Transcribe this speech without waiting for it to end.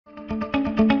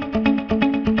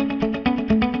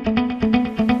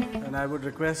would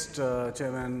request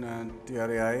Chairman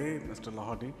TRAI, Mr.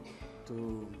 Lahoti,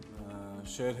 to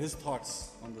share his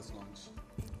thoughts on this launch.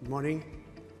 Good morning,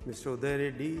 Mr. Uday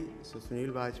Reddy, Mr.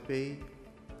 Sunil Vajpayee,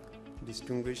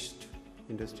 distinguished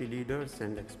industry leaders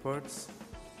and experts,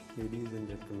 ladies and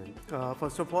gentlemen.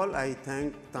 First of all, I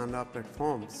thank TANLA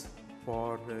Platforms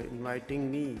for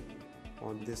inviting me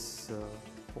on this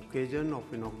occasion of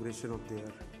inauguration of their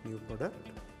new product.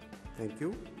 Thank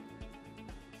you.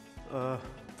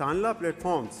 TANLA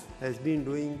Platforms has been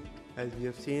doing, as we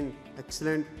have seen,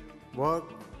 excellent work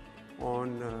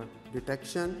on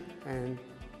detection and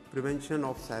prevention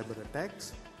of cyber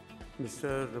attacks.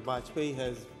 Mr. Vajpayee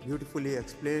has beautifully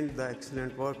explained the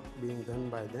excellent work being done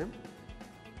by them.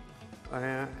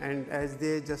 And as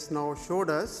they just now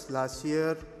showed us, last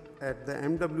year at the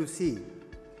MWC,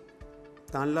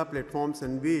 TANLA Platforms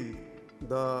unveiled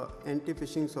the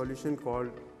anti-phishing solution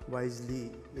called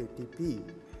Wisely ATP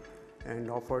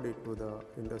and offered it to the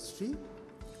industry.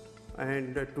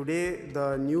 And today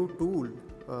the new tool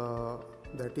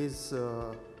that is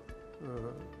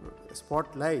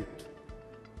Spotlight,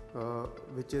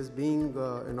 which has been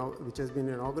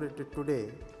inaugurated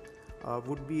today,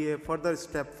 would be a further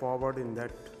step forward in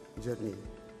that journey.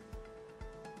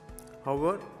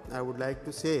 However, I would like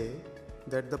to say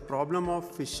that the problem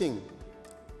of phishing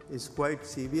is quite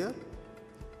severe.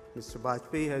 Mr.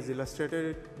 Vajpayee has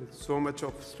illustrated it with so much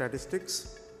of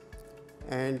statistics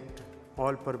and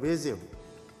all pervasive.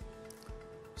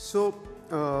 So,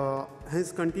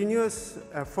 hence continuous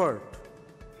effort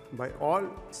by all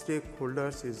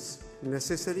stakeholders is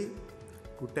necessary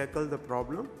to tackle the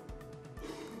problem.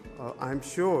 I am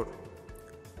sure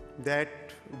that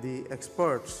the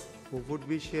experts who would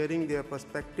be sharing their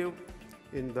perspective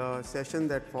in the session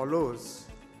that follows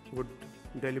would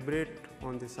deliberate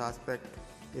on this aspect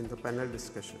in the panel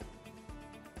discussion.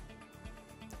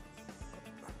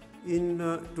 In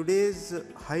today's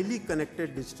highly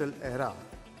connected digital era,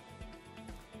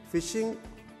 phishing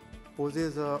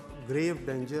poses a grave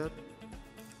danger.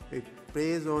 It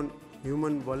preys on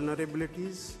human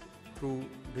vulnerabilities through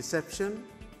deception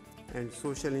and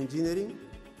social engineering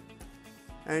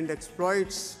and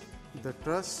exploits the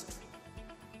trust,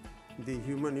 the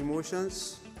human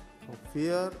emotions of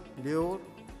fear, lure,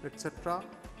 etc.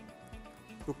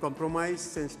 to compromise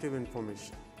sensitive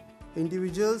information.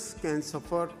 Individuals can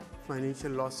suffer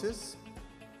financial losses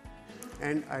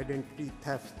and identity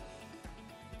theft.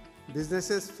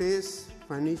 Businesses face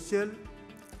financial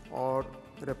or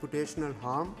reputational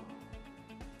harm,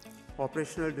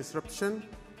 operational disruption,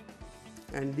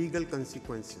 and legal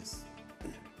consequences.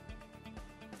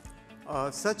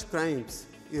 Such crimes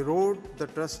erode the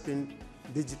trust in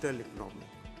digital economy.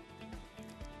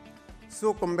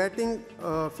 So combating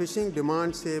phishing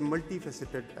demands a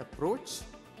multifaceted approach.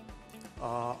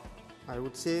 I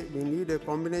would say we need a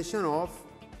combination of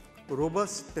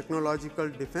robust technological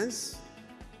defense,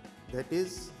 that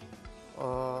is,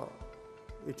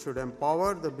 it should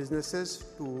empower the businesses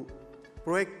to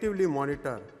proactively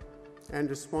monitor and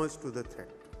respond to the threat.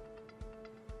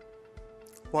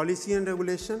 Policy and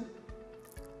regulation.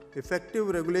 Effective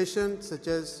regulation such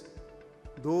as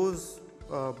those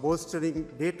bolstering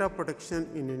data protection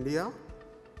in India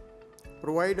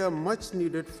provide a much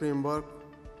needed framework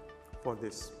for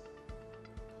this.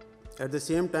 At the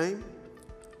same time,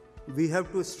 we have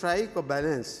to strike a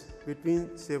balance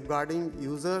between safeguarding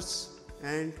users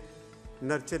and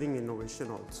nurturing innovation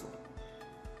also.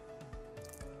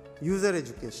 User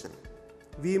education.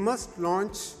 We must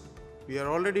launch, we are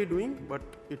already doing, but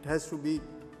it has to be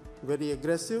very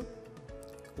aggressive,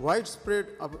 widespread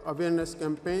awareness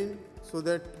campaign so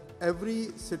that every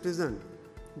citizen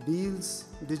deals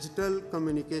digital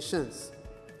communications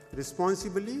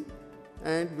responsibly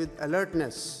and with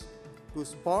alertness to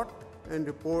spot and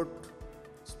report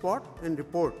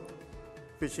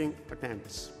phishing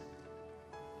attempts.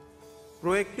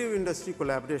 Proactive industry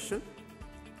collaboration.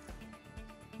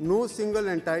 No single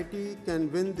entity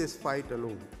can win this fight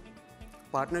alone.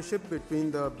 Partnership between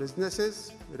the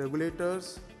businesses,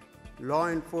 regulators, law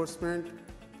enforcement,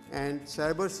 and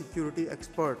cybersecurity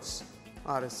experts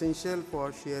are essential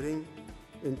for sharing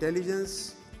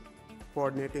intelligence,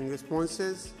 coordinating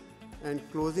responses, and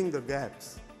closing the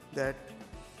gaps that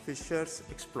phishers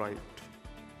exploit.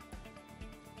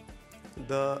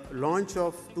 The launch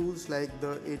of tools like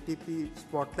the ATP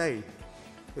Spotlight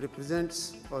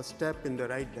represents a step in the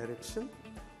right direction.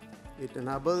 It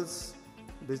enables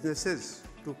businesses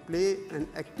to play an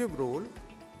active role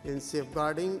in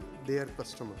safeguarding their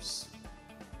customers.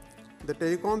 The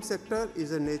telecom sector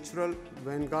is a natural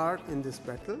vanguard in this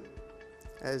battle,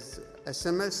 as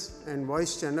SMS and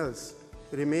voice channels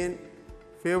remain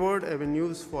favored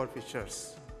avenues for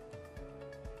fishers.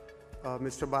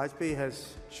 Mr. Bajpai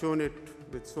has shown it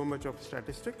with so much of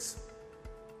statistics.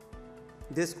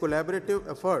 This collaborative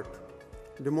effort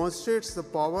demonstrates the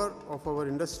power of our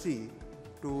industry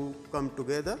to come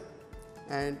together,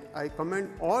 and I commend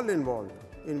all involved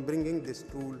in bringing this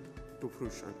tool to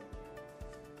fruition.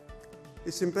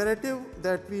 It's imperative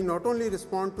that we not only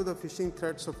respond to the phishing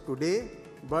threats of today,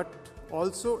 but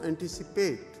also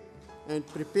anticipate and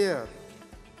prepare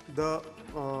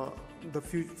for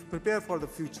the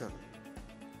future.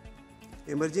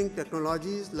 Emerging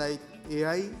technologies like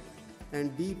AI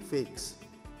and deep fakes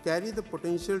carry the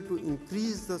potential to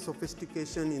increase the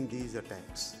sophistication in these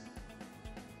attacks.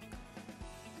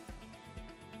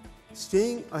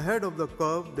 Staying ahead of the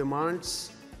curve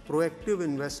demands proactive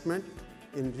investment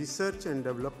in research and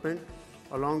development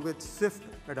along with swift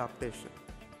adaptation.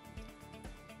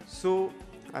 So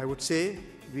I would say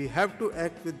we have to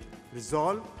act with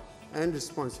resolve and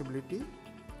responsibility.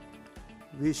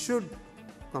 We should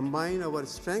combine our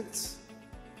strengths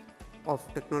of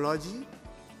technology,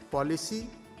 policy,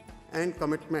 and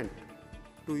commitment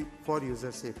for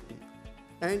user safety,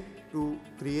 and to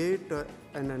create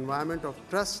an environment of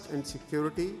trust and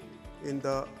security in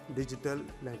the digital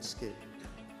landscape.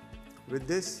 With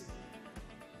this,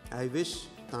 I wish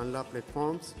Tanla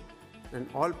platforms and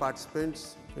all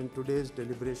participants in today's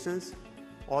deliberations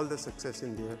all the success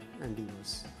in their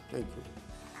endeavors. Thank you.